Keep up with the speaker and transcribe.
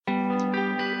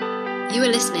You are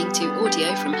listening to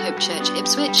audio from Hope Church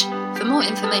Ipswich. For more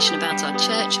information about our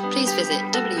church, please visit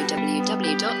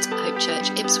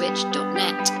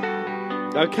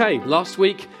www.hopechurchipswich.net. Okay, last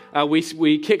week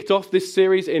we kicked off this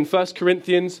series in 1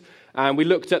 Corinthians and we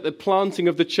looked at the planting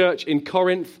of the church in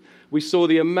Corinth. We saw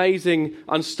the amazing,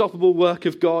 unstoppable work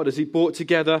of God as he brought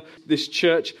together this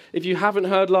church. If you haven't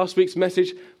heard last week's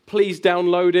message, please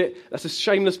download it. That's a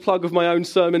shameless plug of my own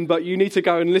sermon, but you need to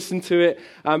go and listen to it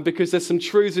because there's some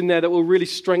truths in there that will really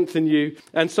strengthen you.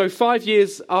 And so 5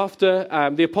 years after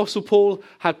the Apostle Paul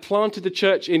had planted the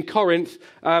church in Corinth,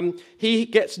 he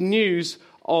gets news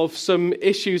of some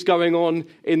issues going on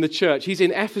in the church. He's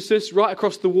in Ephesus, right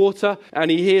across the water, and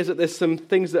he hears that there's some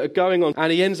things that are going on,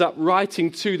 and he ends up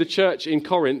writing to the church in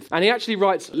Corinth. And he actually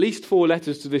writes at least 4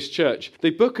 letters to this church.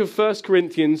 The book of 1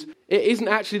 Corinthians, it isn't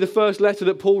actually the first letter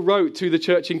that Paul wrote to the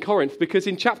church in Corinth, because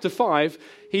in chapter 5,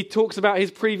 he talks about his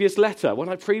previous letter, when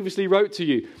I previously wrote to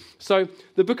you. So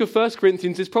the book of 1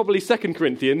 Corinthians is probably 2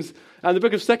 Corinthians, and the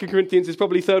book of 2 Corinthians is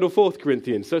probably 3rd or 4th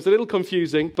Corinthians. So it's a little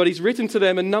confusing, but he's written to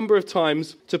them a number of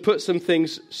times to put some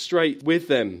things straight with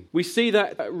them. We see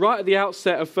that right at the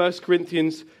outset of 1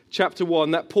 Corinthians chapter 1,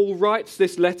 that Paul writes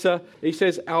this letter. He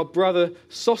says, our brother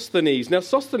Sosthenes. Now,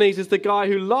 Sosthenes is the guy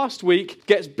who last week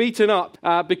gets beaten up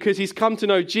because he's come to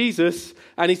know Jesus,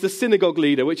 and he's the synagogue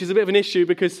leader, which is a bit of an issue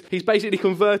because he's basically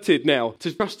converted now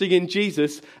to trusting in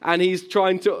Jesus, and he's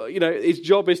trying to, his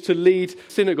job is to lead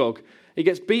synagogue. He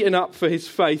gets beaten up for his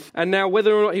faith. And now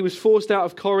whether or not he was forced out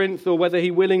of Corinth or whether he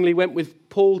willingly went with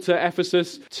Paul to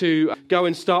Ephesus to go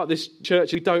and start this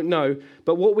church, we don't know.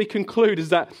 But what we conclude is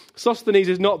that Sosthenes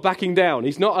is not backing down.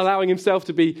 He's not allowing himself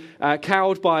to be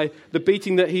cowed by the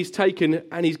beating that he's taken,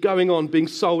 and he's going on being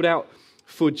sold out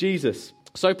for Jesus.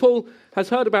 So Paul has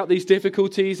heard about these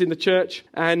difficulties in the church,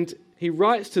 and he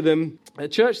writes to them, a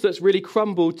church that's really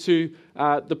crumbled to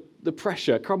the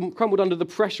pressure, crumbled under the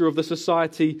pressure of the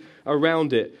society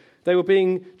around it. They were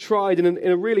being tried in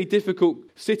a really difficult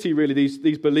city, really,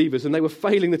 these believers, and they were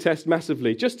failing the test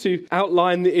massively. Just to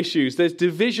outline the issues, there's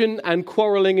division and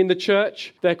quarrelling in the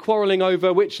church. They're quarrelling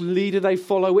over which leader they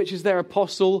follow, which is their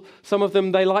apostle. Some of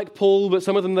them, they like Paul, but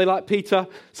some of them, they like Peter.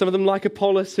 Some of them like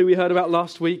Apollos, who we heard about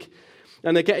last week.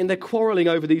 And they're quarrelling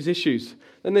over these issues.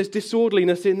 And there's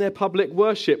disorderliness in their public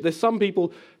worship. There's some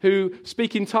people who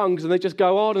speak in tongues and they just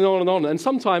go on and on and on. And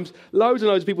sometimes loads and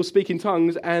loads of people speak in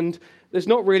tongues and there's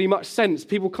not really much sense.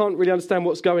 People can't really understand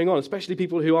what's going on, especially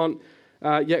people who aren't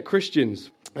yet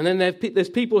Christians. And then there's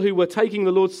people who were taking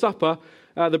the Lord's Supper,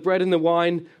 the bread and the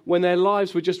wine, when their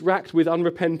lives were just racked with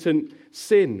unrepentant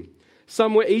sin.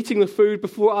 Some were eating the food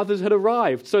before others had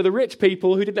arrived. So the rich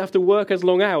people who didn't have to work as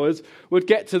long hours would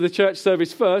get to the church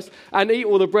service first and eat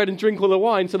all the bread and drink all the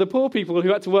wine. So the poor people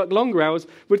who had to work longer hours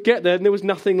would get there and there was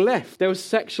nothing left. There was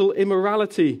sexual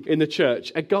immorality in the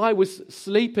church. A guy was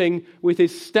sleeping with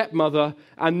his stepmother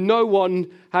and no one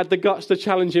had the guts to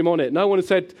challenge him on it. No one had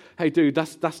said, hey dude,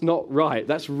 that's not right.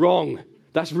 That's wrong.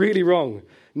 That's really wrong.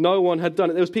 No one had done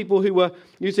it. There was people who were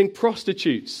using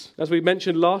prostitutes. As we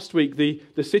mentioned last week, the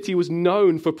city was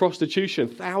known for prostitution.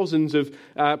 Thousands of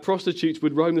prostitutes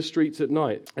would roam the streets at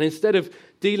night. And instead of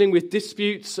dealing with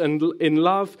disputes and in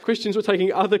love, Christians were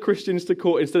taking other Christians to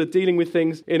court instead of dealing with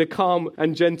things in a calm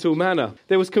and gentle manner.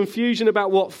 There was confusion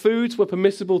about what foods were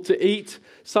permissible to eat.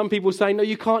 Some people saying, no,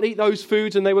 you can't eat those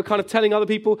foods. And they were kind of telling other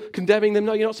people, condemning them,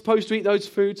 no, you're not supposed to eat those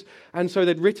foods. And so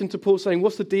they'd written to Paul saying,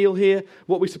 what's the deal here?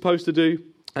 What are we supposed to do?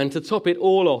 And to top it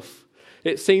all off,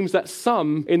 it seems that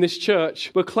some in this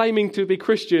church were claiming to be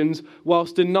Christians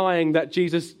whilst denying that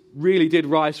Jesus really did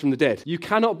rise from the dead. You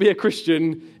cannot be a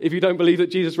Christian if you don't believe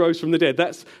that Jesus rose from the dead.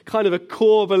 That's kind of a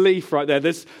core belief right there.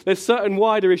 There's certain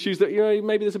wider issues that,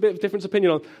 maybe there's a bit of difference of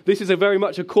opinion on. This is very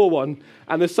much a core one.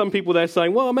 And there's some people there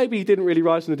saying, well, maybe he didn't really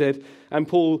rise from the dead. And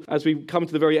Paul, as we come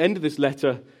to the very end of this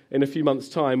letter in a few months'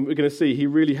 time, we're going to see he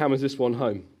really hammers this one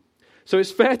home. So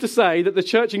it's fair to say that the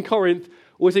church in Corinth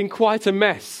was in quite a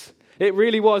mess. It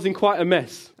really was in quite a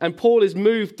mess. And Paul is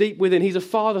moved deep within. He's a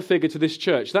father figure to this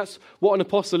church. That's what an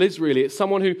apostle is really. It's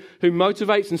someone who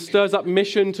motivates and stirs up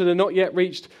mission to the not yet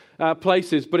reached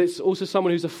places. But it's also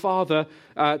someone who's a father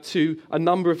to a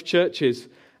number of churches.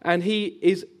 And he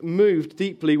is moved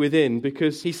deeply within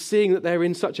because he's seeing that they're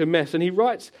in such a mess. And he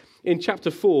writes in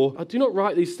chapter 4, I do not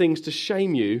write these things to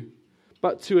shame you,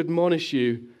 but to admonish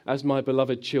you as my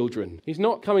beloved children. He's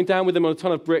not coming down with them on a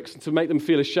ton of bricks to make them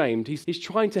feel ashamed. He's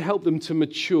trying to help them to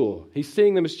mature. He's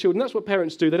seeing them as children. That's what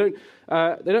parents do. They don't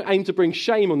aim to bring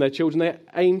shame on their children. They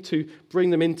aim to bring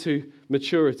them into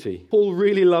maturity. Paul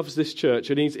really loves this church,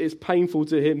 and it's painful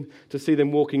to him to see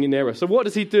them walking in error. So what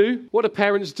does he do? What do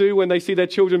parents do when they see their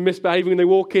children misbehaving and they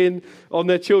walk in on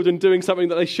their children doing something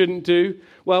that they shouldn't do?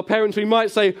 Well, parents, we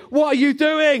might say, "What are you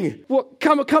doing?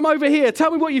 Come over here.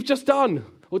 Tell me what you've just done."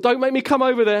 Or "Don't make me come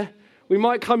over there." We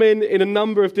might come in a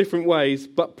number of different ways,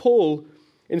 but Paul,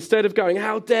 instead of going,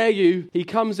 "How dare you?" he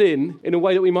comes in a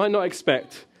way that we might not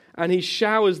expect, and he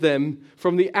showers them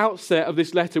from the outset of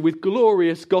this letter with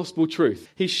glorious gospel truth.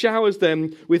 He showers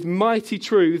them with mighty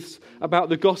truths about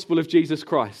the gospel of Jesus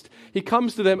Christ. He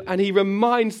comes to them and he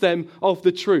reminds them of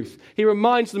the truth. He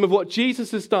reminds them of what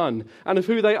Jesus has done and of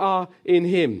who they are in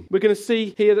him. We're going to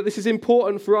see here that this is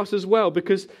important for us as well,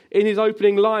 because in his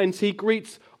opening lines, he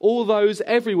greets all those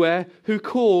everywhere who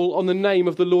call on the name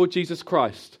of the Lord Jesus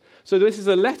Christ. So this is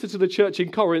a letter to the church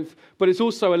in Corinth, but it's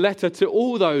also a letter to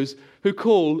all those who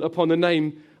call upon the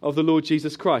name of the Lord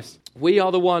Jesus Christ. We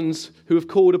are the ones who have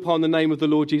called upon the name of the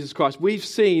Lord Jesus Christ. We've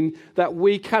seen that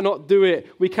we cannot do it.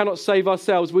 We cannot save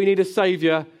ourselves. We need a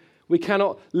Saviour. We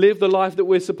cannot live the life that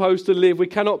we're supposed to live. We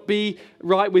cannot be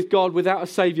right with God without a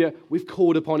Saviour. We've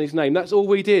called upon his name. That's all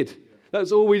we did.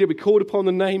 That's all we did. We called upon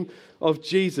the name of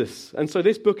Jesus. And so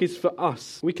this book is for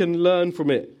us. We can learn from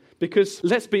it. Because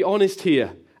let's be honest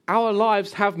here. Our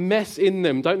lives have mess in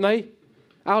them, don't they?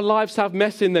 Our lives have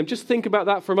mess in them. Just think about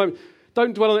that for a moment.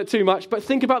 Don't dwell on it too much, but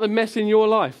think about the mess in your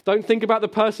life. Don't think about the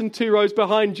person 2 rows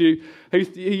behind you who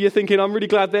you're thinking, "I'm really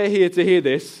glad they're here to hear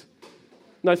this."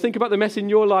 No, think about the mess in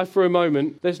your life for a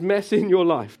moment. There's mess in your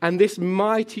life. And this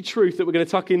mighty truth that we're going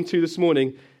to tuck into this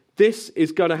morning, this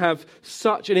is going to have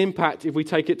such an impact if we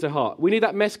take it to heart. We need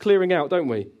that mess clearing out, don't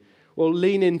we? Well,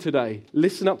 lean in today.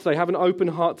 Listen up today. Have an open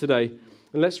heart today.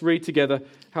 And let's read together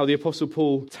how the Apostle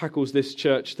Paul tackles this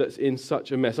church that's in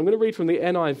such a mess. I'm going to read from the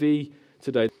NIV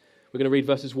today. We're going to read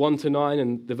verses 1 to 9,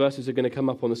 and the verses are going to come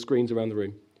up on the screens around the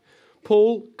room.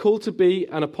 Paul, called to be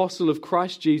an apostle of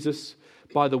Christ Jesus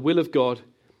by the will of God,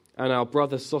 and our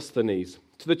brother Sosthenes,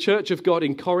 to the church of God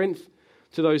in Corinth,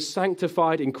 to those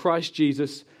sanctified in Christ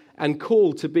Jesus and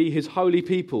called to be his holy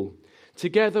people,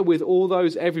 together with all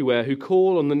those everywhere who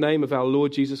call on the name of our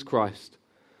Lord Jesus Christ,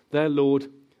 their Lord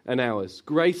and ours.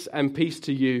 Grace and peace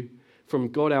to you from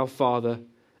God our Father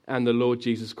and the Lord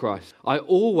Jesus Christ. I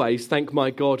always thank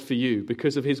my God for you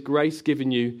because of his grace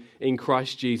given you in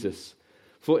Christ Jesus.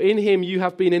 For in him you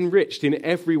have been enriched in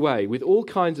every way, with all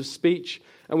kinds of speech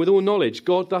and with all knowledge,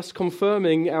 God thus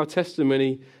confirming our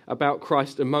testimony about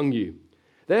Christ among you.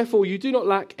 Therefore you do not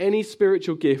lack any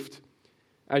spiritual gift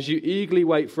as you eagerly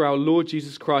wait for our Lord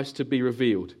Jesus Christ to be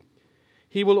revealed.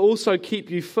 He will also keep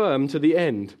you firm to the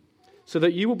end, so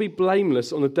that you will be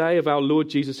blameless on the day of our Lord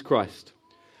Jesus Christ.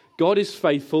 God is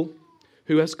faithful,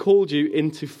 who has called you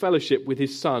into fellowship with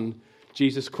his Son,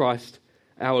 Jesus Christ,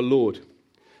 our Lord.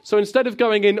 So instead of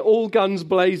going in all guns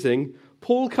blazing,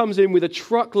 Paul comes in with a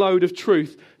truckload of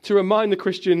truth to remind the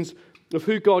Christians of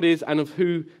who God is and of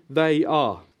who they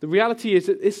are. The reality is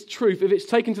that this truth, if it's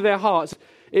taken to their hearts,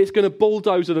 it's going to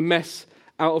bulldoze the mess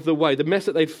out of the way, the mess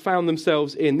that they've found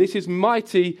themselves in. This is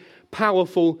mighty,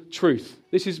 powerful truth.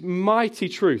 This is mighty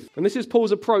truth. And this is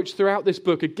Paul's approach throughout this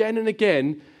book. Again and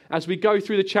again, as we go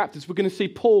through the chapters, we're going to see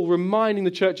Paul reminding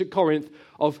the church at Corinth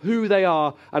of who they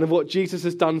are and of what Jesus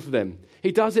has done for them.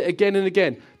 He does it again and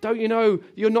again. Don't you know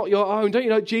you're not your own? Don't you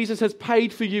know Jesus has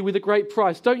paid for you with a great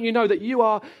price? Don't you know that you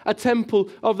are a temple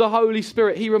of the Holy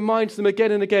Spirit? He reminds them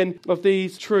again and again of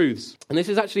these truths. And this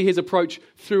is actually his approach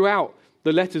throughout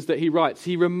the letters that he writes.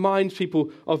 He reminds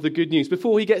people of the good news.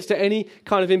 Before he gets to any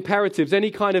kind of imperatives,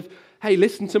 any kind of, hey,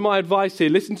 listen to my advice here,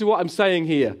 listen to what I'm saying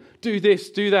here, do this,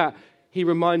 do that, he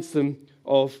reminds them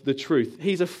of the truth.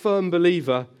 He's a firm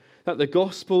believer that the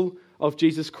gospel of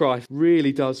Jesus Christ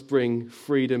really does bring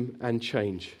freedom and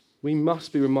change. We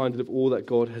must be reminded of all that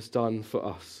God has done for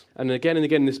us. And again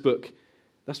in this book,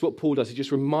 that's what Paul does. He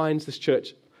just reminds this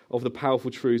church of the powerful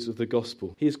truths of the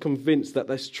gospel. He is convinced that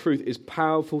this truth is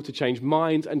powerful to change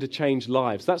minds and to change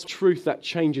lives. That's truth that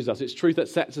changes us. It's truth that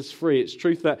sets us free. It's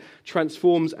truth that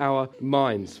transforms our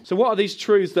minds. So what are these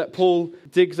truths that Paul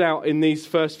digs out in these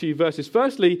first few verses?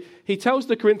 Firstly, he tells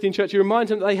the Corinthian church, he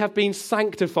reminds them that they have been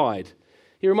sanctified.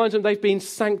 He reminds them they've been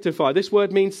sanctified. This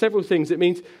word means several things. It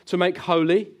means to make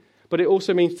holy, but it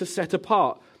also means to set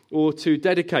apart or to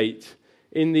dedicate.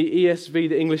 In the ESV,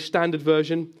 the English Standard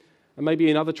Version, and maybe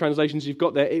in other translations you've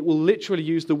got there, it will literally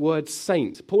use the word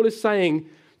saint. Paul is saying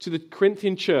to the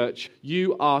Corinthian church,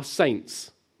 you are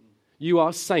saints. You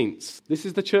are saints. This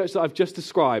is the church that I've just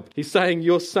described. He's saying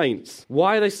you're saints.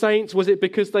 Why are they saints? Was it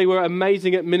because they were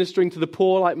amazing at ministering to the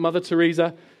poor like Mother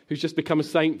Teresa, who's just become a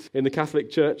saint in the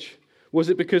Catholic Church? Was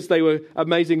it because they were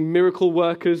amazing miracle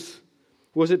workers?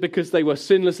 Was it because they were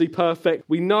sinlessly perfect?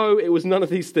 We know it was none of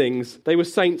these things. They were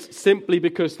saints simply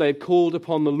because they had called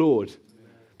upon the Lord.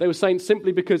 They were saints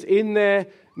simply because in their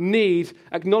need,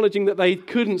 acknowledging that they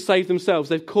couldn't save themselves,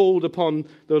 they've called upon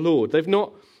the Lord. They've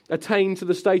not attained to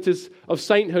the status of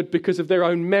sainthood because of their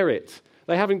own merit.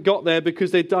 They haven't got there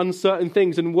because they've done certain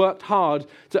things and worked hard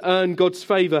to earn God's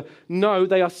favour. No,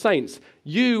 they are saints.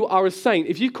 You are a saint.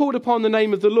 If you called upon the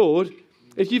name of the Lord,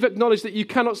 if you've acknowledged that you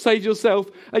cannot save yourself,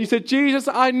 and you said, Jesus,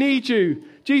 I need you.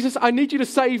 Jesus, I need you to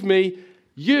save me.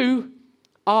 You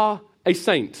are a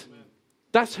saint.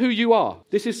 That's who you are.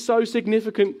 This is so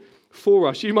significant for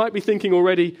us. You might be thinking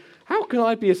already, how can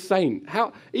I be a saint?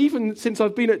 Even since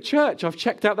I've been at church, I've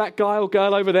checked out that guy or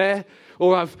girl over there,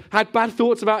 or I've had bad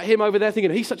thoughts about him over there, thinking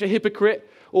he's such a hypocrite,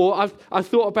 or I've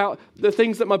thought about the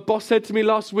things that my boss said to me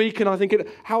last week, and I'm thinking,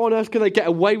 how on earth can they get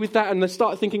away with that? And they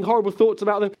start thinking horrible thoughts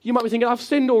about them. You might be thinking, I've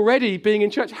sinned already being in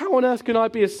church. How on earth can I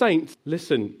be a saint?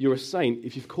 Listen, you're a saint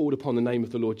if you've called upon the name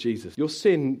of the Lord Jesus. Your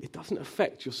sin, it doesn't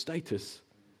affect your status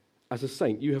as a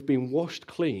saint. You have been washed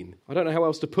clean. I don't know how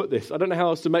else to put this. I don't know how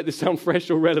else to make this sound fresh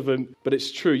or relevant, but it's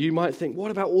true. You might think,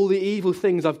 what about all the evil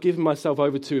things I've given myself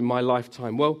over to in my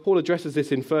lifetime? Well, Paul addresses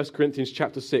this in 1 Corinthians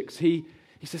chapter 6. He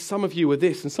says, some of you were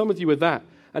this and some of you were that.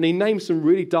 And he names some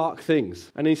really dark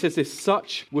things. And he says this,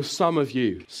 such were some of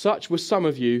you. Such were some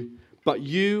of you, but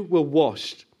you were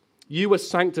washed. You were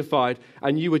sanctified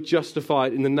and you were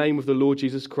justified in the name of the Lord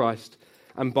Jesus Christ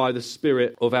and by the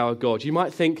Spirit of our God. You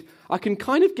might think, I can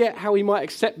kind of get how he might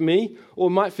accept me or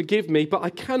might forgive me, but I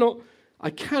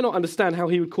cannot understand how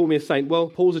he would call me a saint. Well,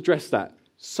 Paul's addressed that.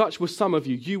 Such were some of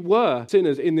you. You were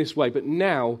sinners in this way, but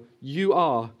now you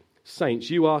are saints.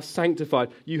 You are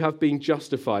sanctified. You have been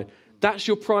justified. That's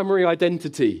your primary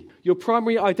identity. Your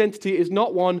primary identity is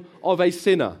not one of a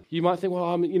sinner. You might think,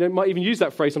 well, might even use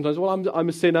that phrase sometimes. Well, I'm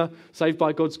a sinner saved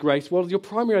by God's grace. Well, your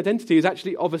primary identity is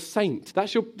actually of a saint.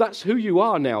 That's who you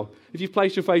are now if you've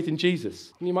placed your faith in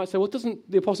Jesus. And you might say, well, doesn't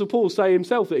the Apostle Paul say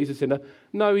himself that he's a sinner?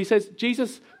 No, he says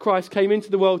Jesus Christ came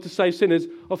into the world to save sinners,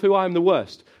 of who I am the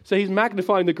worst. So he's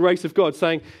magnifying the grace of God,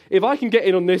 saying, if I can get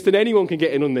in on this, then anyone can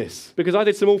get in on this, because I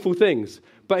did some awful things.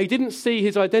 But he didn't see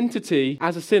his identity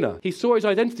as a sinner. He saw his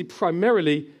identity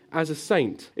primarily as a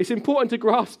saint. It's important to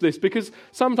grasp this, because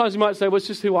sometimes you might say, well, it's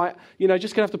just who just going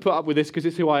to have to put up with this because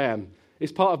it's who I am.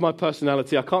 It's part of my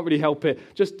personality. I can't really help it.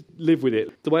 Just live with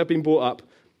it. The way I've been brought up.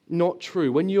 Not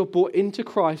true. When you're brought into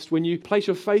Christ, when you place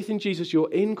your faith in Jesus,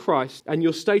 you're in Christ, and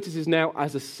your status is now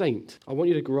as a saint. I want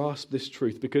you to grasp this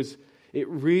truth, because it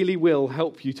really will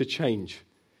help you to change.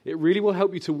 It really will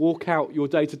help you to walk out your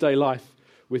day-to-day life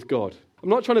with God. I'm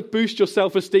not trying to boost your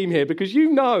self-esteem here, because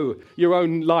you know your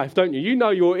own life, don't you? You know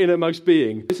your innermost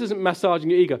being. This isn't massaging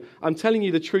your ego. I'm telling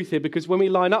you the truth here, because when we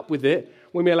line up with it,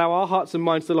 when we allow our hearts and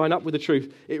minds to line up with the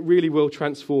truth, it really will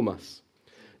transform us.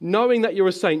 Knowing that you're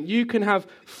a saint, you can have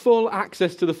full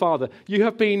access to the Father. You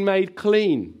have been made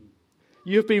clean.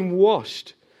 You have been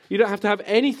washed. You don't have to have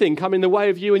anything come in the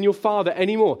way of you and your Father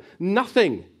anymore.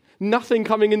 Nothing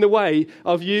coming in the way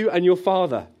of you and your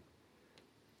Father.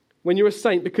 When you're a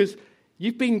saint, because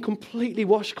you've been completely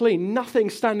washed clean.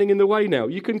 Nothing standing in the way now.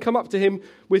 You can come up to him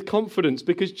with confidence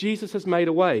because Jesus has made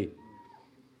a way.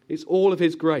 It's all of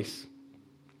his grace.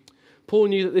 Paul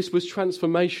knew that this was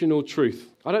transformational truth.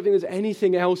 I don't think there's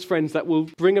anything else, friends, that will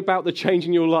bring about the change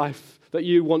in your life that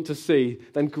you want to see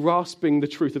than grasping the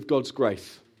truth of God's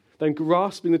grace, than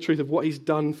grasping the truth of what he's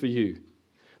done for you,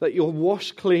 that you're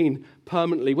washed clean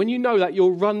permanently. When you know that,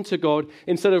 you'll run to God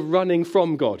instead of running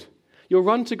from God. You'll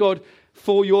run to God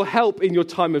for your help in your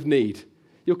time of need.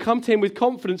 You'll come to him with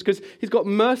confidence because he's got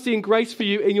mercy and grace for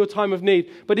you in your time of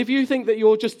need. But if you think that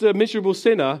you're just a miserable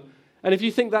sinner, and if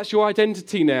you think that's your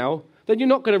identity now, then you're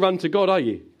not going to run to God, are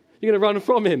you? You're going to run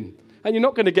from him. And you're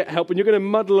not going to get help, and you're going to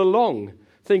muddle along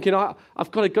thinking,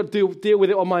 I've got to deal with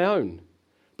it on my own.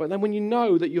 But then when you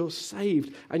know that you're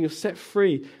saved and you're set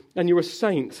free and you're a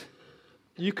saint,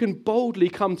 you can boldly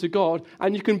come to God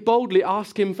and you can boldly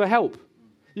ask him for help.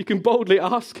 You can boldly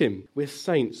ask him. We're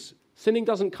saints. Sinning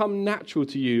doesn't come natural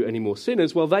to you anymore.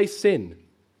 Sinners, well, they sin.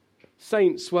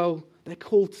 Saints, well, they're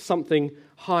called to something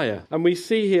higher. And we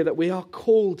see here that we are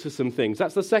called to some things.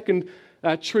 That's the second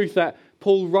truth that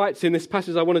Paul writes in this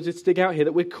passage I wanted to stick out here,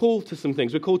 that we're called to some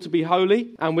things. We're called to be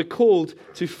holy and we're called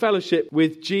to fellowship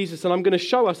with Jesus. And I'm going to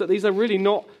show us that these are really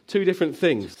not two different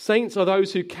things. Saints are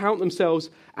those who count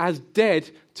themselves as dead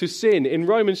to sin. In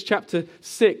Romans chapter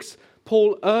 6,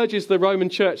 Paul urges the Roman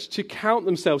church to count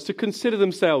themselves, to consider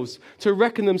themselves, to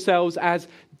reckon themselves as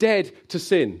dead to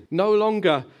sin, no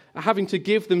longer having to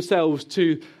give themselves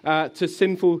to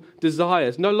sinful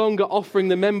desires, no longer offering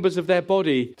the members of their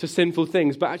body to sinful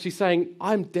things, but actually saying,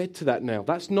 I'm dead to that now.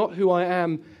 That's not who I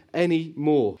am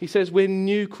anymore. He says we're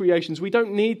new creations. We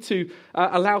don't need to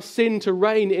allow sin to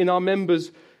reign in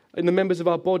the members of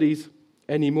our bodies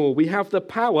anymore. We have the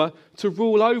power to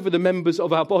rule over the members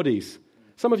of our bodies.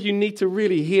 Some of you need to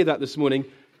really hear that this morning.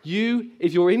 You,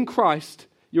 if you're in Christ,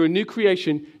 you're a new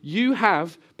creation, you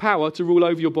have power to rule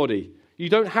over your body. You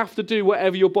don't have to do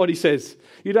whatever your body says.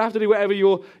 You don't have to do whatever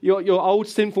your old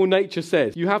sinful nature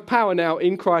says. You have power now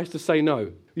in Christ to say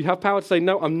no. You have power to say,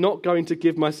 no, I'm not going to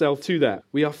give myself to that.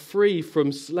 We are free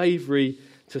from slavery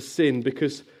to sin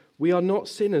because we are not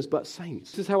sinners but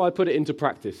saints. This is how I put it into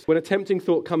practice. When a tempting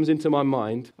thought comes into my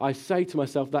mind, I say to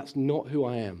myself, that's not who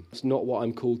I am. That's not what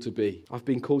I'm called to be. I've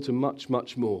been called to much,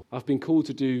 much more. I've been called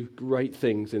to do great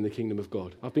things in the kingdom of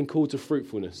God. I've been called to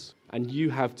fruitfulness, and you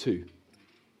have too.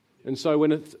 And so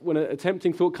when a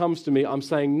tempting thought comes to me, I'm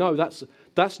saying, no,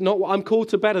 that's not what I'm called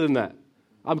to. Better than that.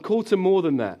 I'm called to more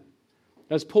than that.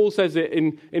 As Paul says it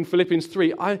in Philippians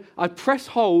 3, I press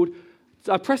on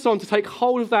to take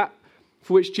hold of that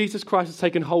for which Jesus Christ has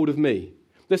taken hold of me.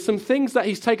 There's some things that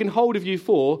he's taken hold of you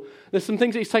for. There's some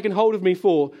things that he's taken hold of me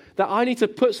for that I need to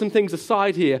put some things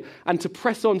aside here and to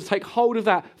press on to take hold of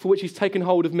that for which he's taken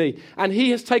hold of me. And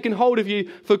he has taken hold of you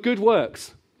for good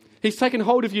works. He's taken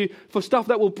hold of you for stuff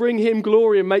that will bring him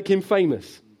glory and make him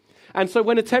famous. And so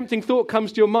when a tempting thought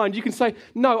comes to your mind, you can say,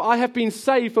 no, I have been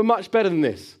saved for much better than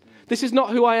this. This is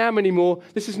not who I am anymore.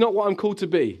 This is not what I'm called to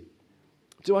be.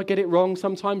 Do I get it wrong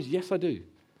sometimes? Yes, I do.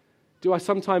 Do I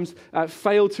sometimes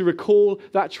fail to recall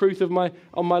that truth on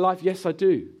my life? Yes, I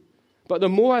do. But the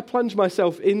more I plunge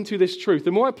myself into this truth,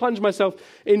 the more I plunge myself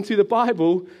into the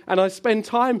Bible, and I spend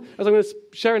time, as I'm going to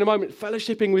share in a moment,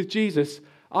 fellowshipping with Jesus,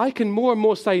 I can more and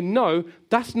more say, no,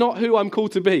 that's not who I'm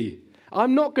called to be.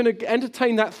 I'm not going to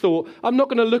entertain that thought. I'm not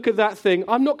going to look at that thing.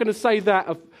 I'm not going to say that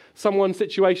of someone's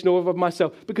situation or of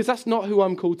myself, because that's not who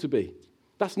I'm called to be.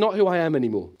 That's not who I am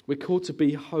anymore. We're called to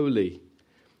be holy.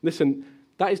 Listen,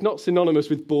 that is not synonymous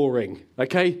with boring,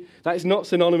 okay? That is not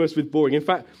synonymous with boring. In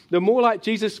fact, the more like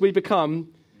Jesus we become,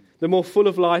 the more full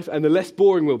of life and the less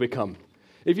boring we'll become.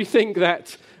 If you think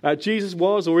that Jesus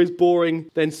was or is boring,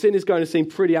 then sin is going to seem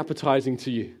pretty appetizing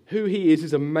to you. Who he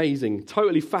is amazing,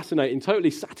 totally fascinating,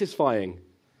 totally satisfying.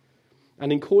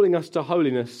 And in calling us to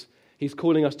holiness, he's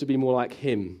calling us to be more like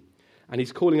him. And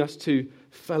he's calling us to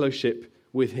fellowship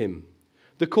with him.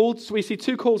 We see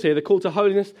two calls here, the call to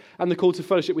holiness and the call to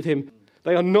fellowship with him.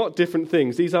 They are not different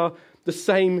things. These are the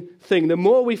same thing. The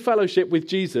more we fellowship with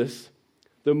Jesus,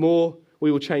 the more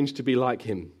we will change to be like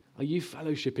him. Are you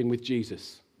fellowshipping with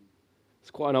Jesus? It's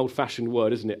quite an old-fashioned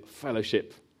word, isn't it?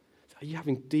 Fellowship. Are you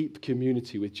having deep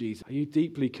community with Jesus? Are you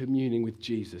deeply communing with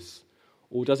Jesus?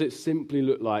 Or does it simply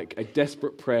look like a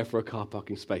desperate prayer for a car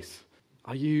parking space?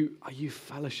 Are you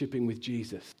fellowshipping with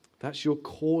Jesus? That's your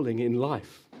calling in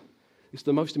life. It's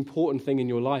the most important thing in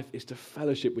your life is to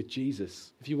fellowship with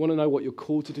Jesus. If you want to know what you're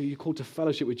called to do, you're called to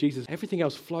fellowship with Jesus. Everything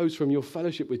else flows from your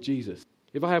fellowship with Jesus.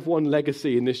 If I have one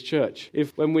legacy in this church,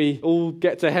 if when we all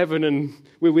get to heaven and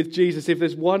we're with Jesus, if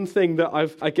there's one thing that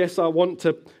I want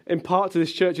to impart to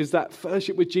this church is that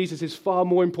fellowship with Jesus is far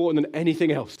more important than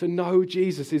anything else. To know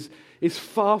Jesus is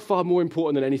far, far more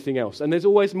important than anything else. And there's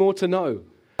always more to know.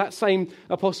 That same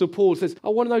Apostle Paul says, I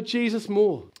want to know Jesus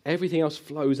more. Everything else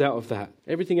flows out of that.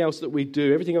 Everything else that we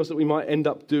do, everything else that we might end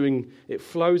up doing, it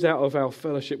flows out of our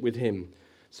fellowship with him.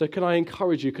 So can I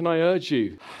encourage you, can I urge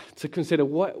you to consider,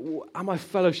 am I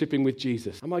fellowshipping with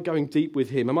Jesus? Am I going deep with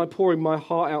him? Am I pouring my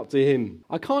heart out to him?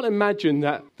 I can't imagine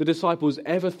that the disciples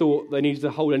ever thought they needed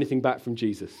to hold anything back from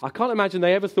Jesus. I can't imagine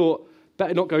they ever thought,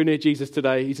 better not go near Jesus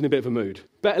today, he's in a bit of a mood.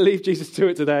 Better leave Jesus to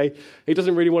it today, he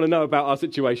doesn't really want to know about our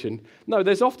situation. No,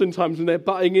 there's often times when they're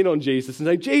butting in on Jesus and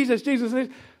saying, Jesus,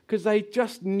 because they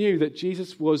just knew that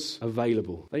Jesus was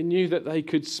available. They knew that they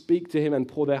could speak to him and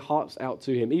pour their hearts out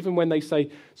to him, even when they say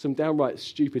some downright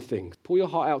stupid things. Pour your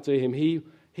heart out to him. He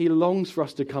longs for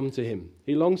us to come to him.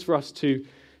 He longs for us to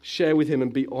share with him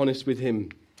and be honest with him.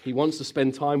 He wants to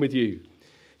spend time with you.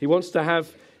 He wants to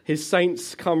have his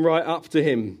saints come right up to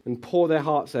him and pour their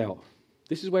hearts out.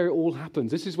 This is where it all happens.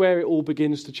 This is where it all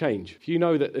begins to change. If you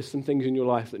know that there's some things in your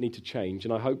life that need to change,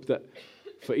 and I hope that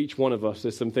for each one of us,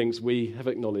 there's some things we have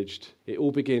acknowledged. It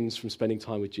all begins from spending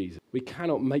time with Jesus. We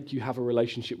cannot make you have a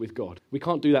relationship with God. We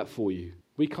can't do that for you.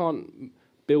 We can't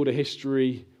build a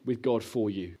history with God for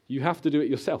you. You have to do it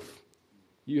yourself.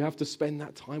 You have to spend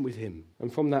that time with him.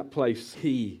 And from that place,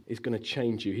 he is going to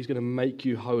change you. He's going to make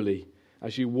you holy.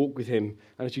 as you walk with him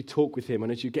and as you talk with him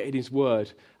and as you get in his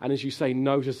word and as you say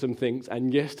no to some things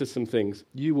and yes to some things,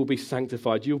 you will be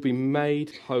sanctified. You'll be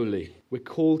made holy. We're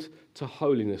called to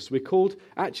holiness. We're called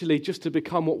actually just to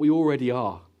become what we already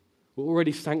are. We're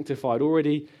already sanctified,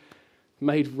 already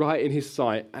made right in his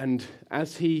sight. And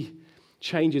as he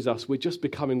changes us, we're just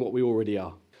becoming what we already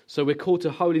are. So we're called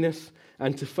to holiness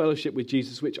and to fellowship with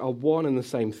Jesus, which are one and the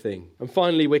same thing. And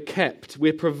finally, we're kept,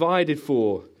 we're provided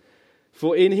for.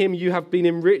 For in him you have been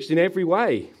enriched in every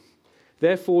way.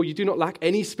 Therefore, you do not lack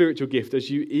any spiritual gift as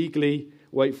you eagerly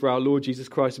wait for our Lord Jesus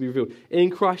Christ to be revealed. In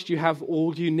Christ you have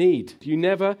all you need. You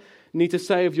never need to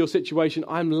say of your situation,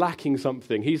 I'm lacking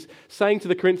something. He's saying to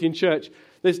the Corinthian church,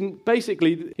 he's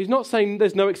not saying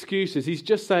there's no excuses. He's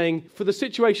just saying, for the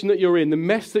situation that you're in, the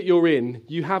mess that you're in,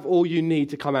 you have all you need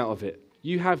to come out of it.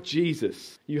 You have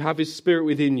Jesus. You have his Spirit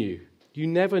within you. You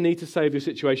never need to say of your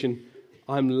situation,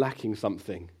 I'm lacking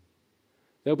something.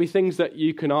 There'll be things that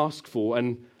you can ask for,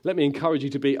 and let me encourage you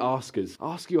to be askers.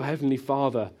 Ask your Heavenly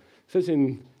Father. It says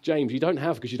in James, you don't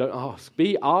have because you don't ask.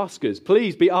 Be askers.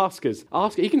 Please be askers.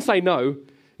 Ask. He can say no.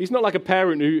 He's not like a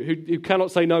parent who cannot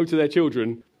say no to their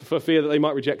children for fear that they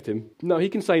might reject him. No, he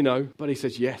can say no, but he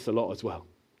says yes a lot as well.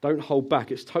 Don't hold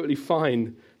back. It's totally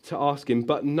fine to ask him,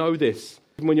 but know this.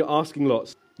 When you're asking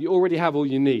lots, you already have all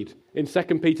you need. In 2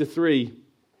 Peter 3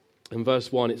 and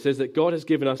verse 1, it says that God has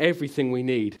given us everything we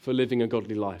need for living a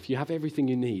godly life. You have everything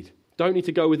you need. Don't need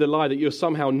to go with the lie that you're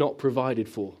somehow not provided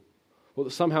for. Or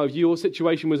that somehow if your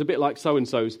situation was a bit like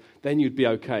so-and-so's, then you'd be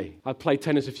okay. I played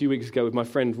tennis a few weeks ago with my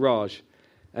friend Raj,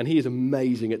 and he is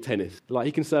amazing at tennis. Like,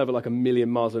 he can serve at like 1,000,000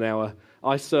 miles an hour.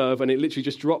 I serve, and it literally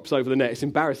just drops over the net. It's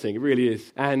embarrassing, it really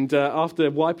is. And after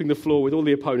wiping the floor with all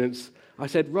the opponents, I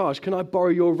said, Raj, can I borrow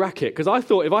your racket? Because I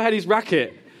thought if I had his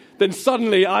racket, then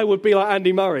suddenly I would be like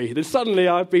Andy Murray. Then suddenly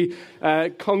I'd be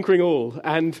conquering all.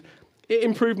 And it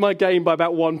improved my game by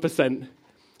about 1%.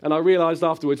 And I realised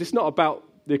afterwards, it's not about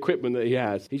the equipment that he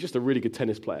has. He's just a really good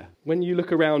tennis player. When you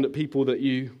look around at people that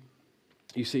you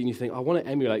see and you think, I want to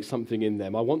emulate something in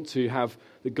them. I want to have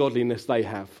the godliness they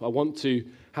have. I want to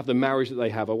have the marriage that they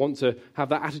have. I want to have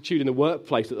that attitude in the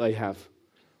workplace that they have.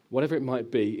 Whatever it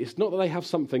might be, it's not that they have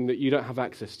something that you don't have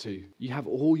access to. You have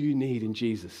all you need in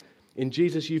Jesus. In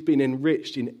Jesus, you've been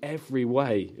enriched in every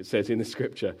way, it says in the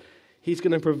scripture. He's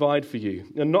going to provide for you.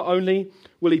 And not only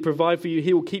will he provide for you,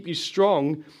 he will keep you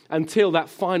strong until that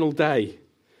final day.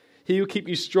 He will keep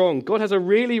you strong. God has a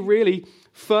really, really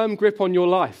firm grip on your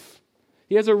life.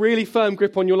 He has a really firm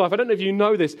grip on your life. I don't know if you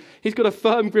know this. He's got a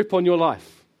firm grip on your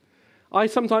life. I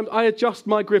adjust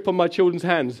my grip on my children's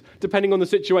hands depending on the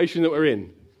situation that we're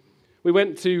in. We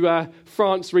went to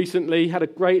France recently, had a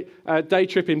great day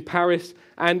trip in Paris,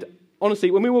 and honestly,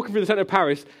 when we were walking through the centre of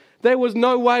Paris, there was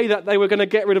no way that they were going to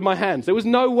get rid of my hands. There was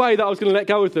no way that I was going to let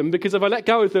go of them, because if I let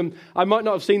go of them, I might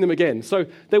not have seen them again. So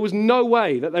there was no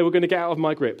way that they were going to get out of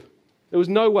my grip. There was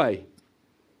no way.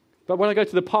 But when I go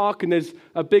to the park and there's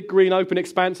a big green open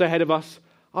expanse ahead of us,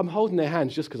 I'm holding their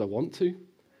hands just because I want to.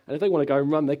 And if they want to go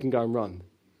and run, they can go and run.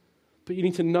 But you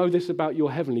need to know this about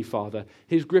your Heavenly Father.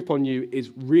 His grip on you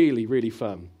is really, really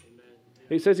firm. Amen.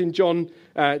 It says in John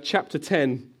chapter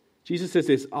 10, Jesus says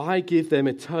this, I give them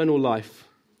eternal life,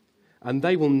 and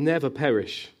they will never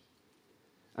perish,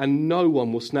 and no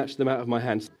one will snatch them out of my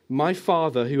hands. My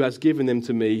Father, who has given them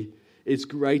to me, is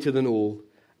greater than all,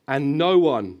 and no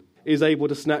one is able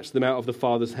to snatch them out of the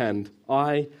Father's hand.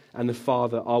 I and the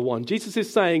Father are one. Jesus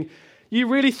is saying, you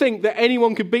really think that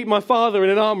anyone could beat my Father in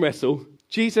an arm wrestle?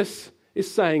 Jesus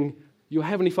is saying, your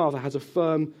Heavenly Father has a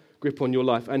firm grip on your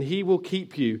life, and he will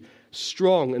keep you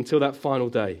strong until that final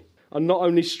day. And not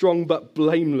only strong, but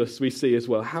blameless, we see as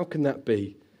well. How can that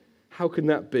be? How can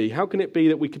that be? How can it be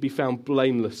that we could be found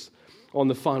blameless on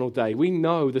the final day? We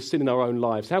know the sin in our own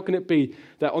lives. How can it be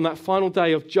that on that final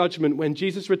day of judgment, when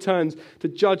Jesus returns to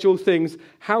judge all things,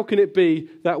 how can it be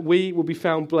that we will be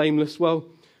found blameless? Well,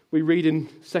 we read in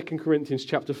 2 Corinthians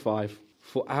chapter 5,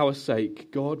 for our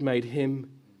sake, God made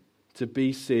him to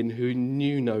be sin who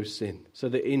knew no sin, so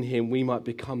that in him we might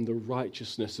become the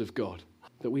righteousness of God.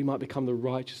 That we might become the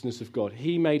righteousness of God.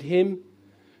 He made him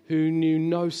who knew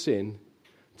no sin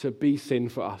to be sin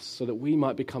for us, so that we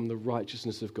might become the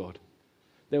righteousness of God.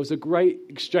 There was a great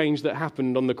exchange that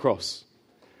happened on the cross.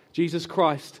 Jesus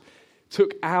Christ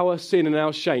took our sin and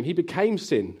our shame. He became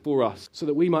sin for us, so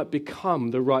that we might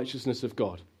become the righteousness of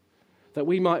God. That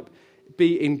we might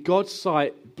be in God's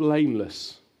sight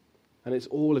blameless. And it's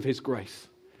all of his grace.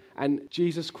 And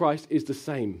Jesus Christ is the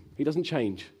same. He doesn't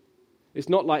change. It's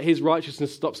not like his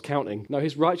righteousness stops counting. No,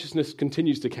 his righteousness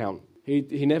continues to count.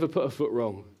 He never put a foot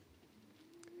wrong.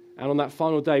 And on that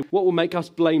final day, what will make us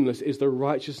blameless is the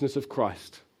righteousness of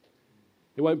Christ.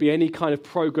 It won't be any kind of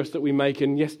progress that we make.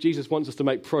 And yes, Jesus wants us to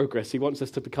make progress. He wants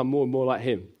us to become more and more like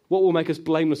him. What will make us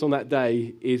blameless on that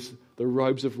day is the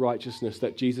robes of righteousness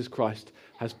that Jesus Christ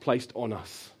has placed on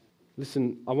us.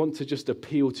 Listen, I want to just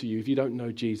appeal to you. If you don't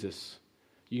know Jesus,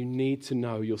 you need to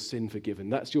know your sin forgiven.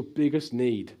 That's your biggest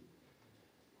need.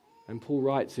 And Paul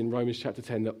writes in Romans chapter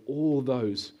 10 that all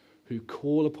those who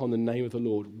call upon the name of the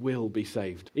Lord will be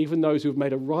saved. Even those who have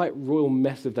made a right royal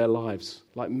mess of their lives,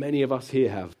 like many of us here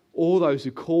have. All those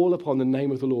who call upon the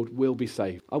name of the Lord will be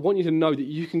saved. I want you to know that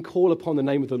you can call upon the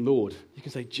name of the Lord. You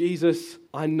can say, Jesus,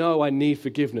 I know I need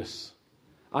forgiveness.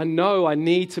 I know I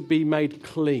need to be made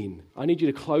clean. I need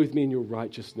you to clothe me in your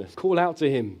righteousness. Call out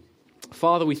to him.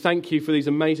 Father, we thank you for these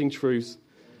amazing truths.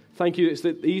 Thank you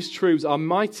that these truths are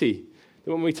mighty.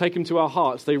 That when we take them to our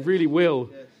hearts, they really will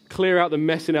clear out the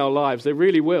mess in our lives. They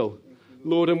really will.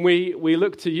 Lord, and we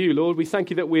look to you, Lord. We thank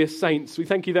you that we are saints. We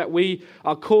thank you that we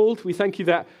are called. We thank you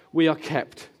that we are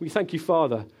kept. We thank you,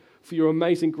 Father, for your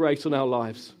amazing grace on our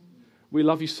lives. We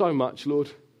love you so much,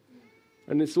 Lord.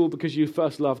 And it's all because you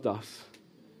first loved us.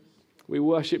 We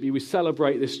worship you. We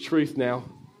celebrate this truth now.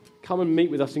 Come and meet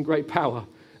with us in great power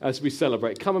as we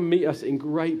celebrate. Come and meet us in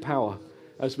great power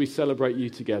as we celebrate you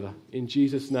together. In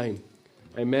Jesus' name,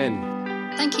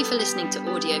 amen. Thank you for listening to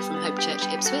audio from Hope Church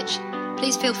Ipswich.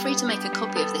 Please feel free to make a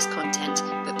copy of this content,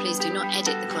 but please do not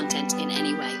edit the content in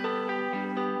any way.